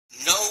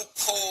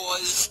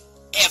cause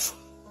ever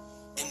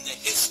in the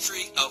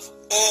history of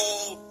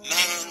all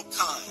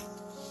mankind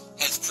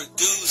has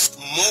produced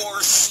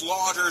more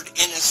slaughtered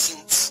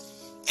innocents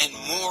and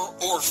more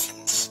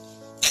orphans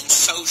than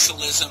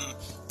socialism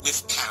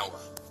with power.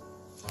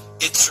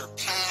 It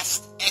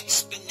surpassed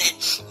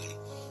exponentially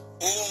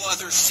all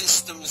other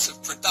systems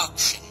of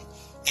production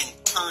in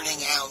turning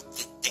out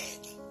the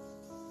dead.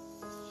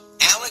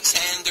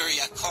 Alexander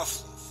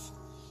Yakovlev,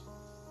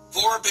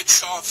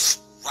 Gorbachev's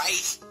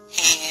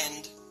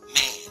right-hand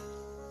man,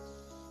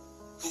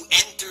 who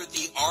entered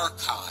the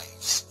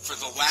archives for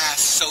the last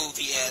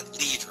Soviet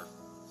leader,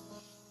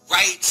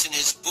 writes in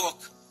his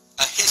book,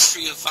 A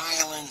History of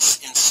Violence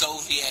in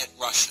Soviet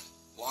Russia,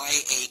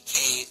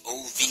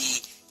 Yakovlev,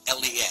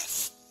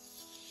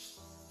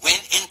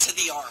 went into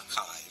the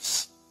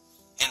archives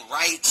and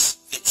writes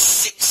that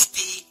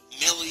 60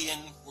 million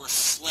were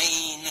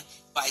slain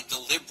by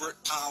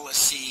deliberate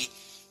policy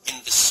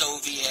in the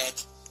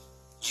Soviet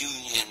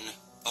Union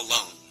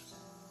alone.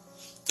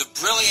 The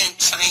brilliant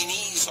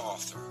Chinese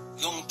author,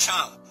 Yung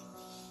Chang,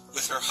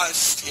 with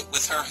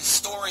her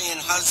historian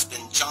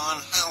husband,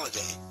 John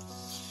Halliday,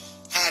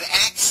 had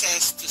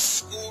access to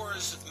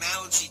scores of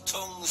Mao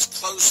Zedong's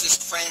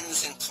closest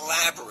friends and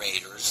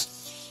collaborators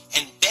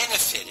and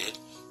benefited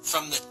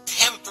from the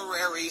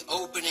temporary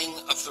opening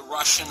of the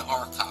Russian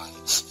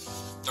archives.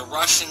 The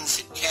Russians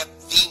had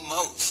kept the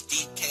most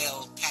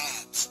detailed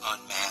tabs on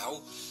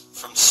Mao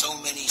from so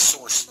many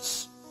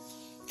sources.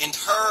 In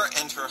her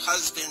and her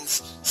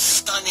husband's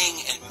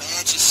stunning and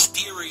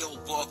magisterial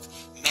book,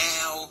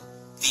 Mao,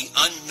 The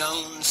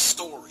Unknown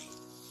Story,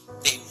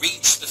 they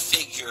reached the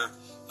figure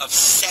of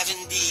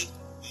 70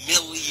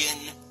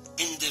 million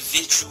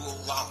individual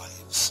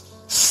lives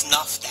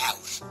snuffed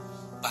out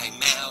by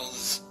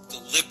Mao's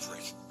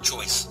deliberate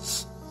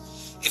choices.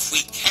 If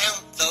we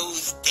count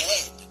those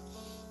dead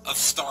of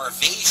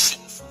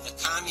starvation from the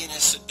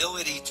communists'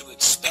 ability to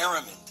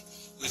experiment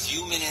with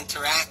human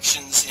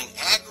interactions in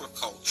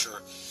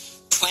agriculture,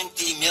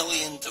 20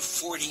 million to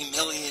 40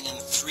 million in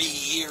 3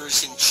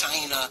 years in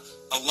China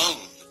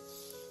alone,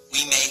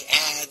 we may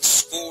add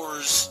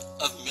scores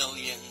of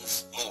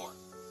millions more.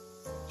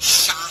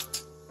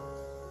 Shot,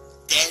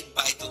 dead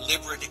by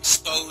deliberate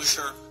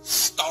exposure,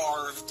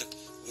 starved,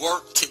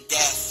 worked to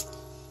death,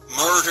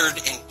 murdered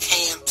in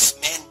camps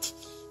meant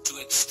to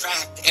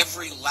extract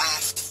every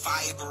last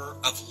fiber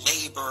of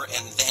labor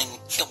and then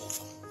kill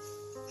them.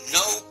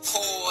 No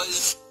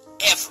cause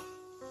ever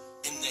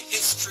in the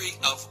history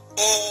of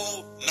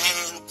all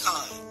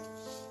mankind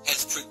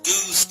has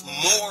produced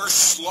more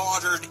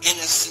slaughtered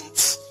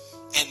innocents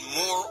and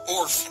more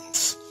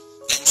orphans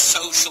than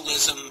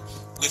socialism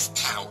with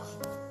power.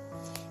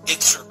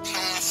 It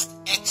surpassed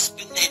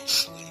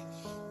exponentially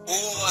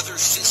all other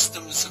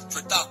systems of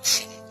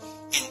production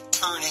in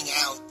turning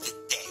out the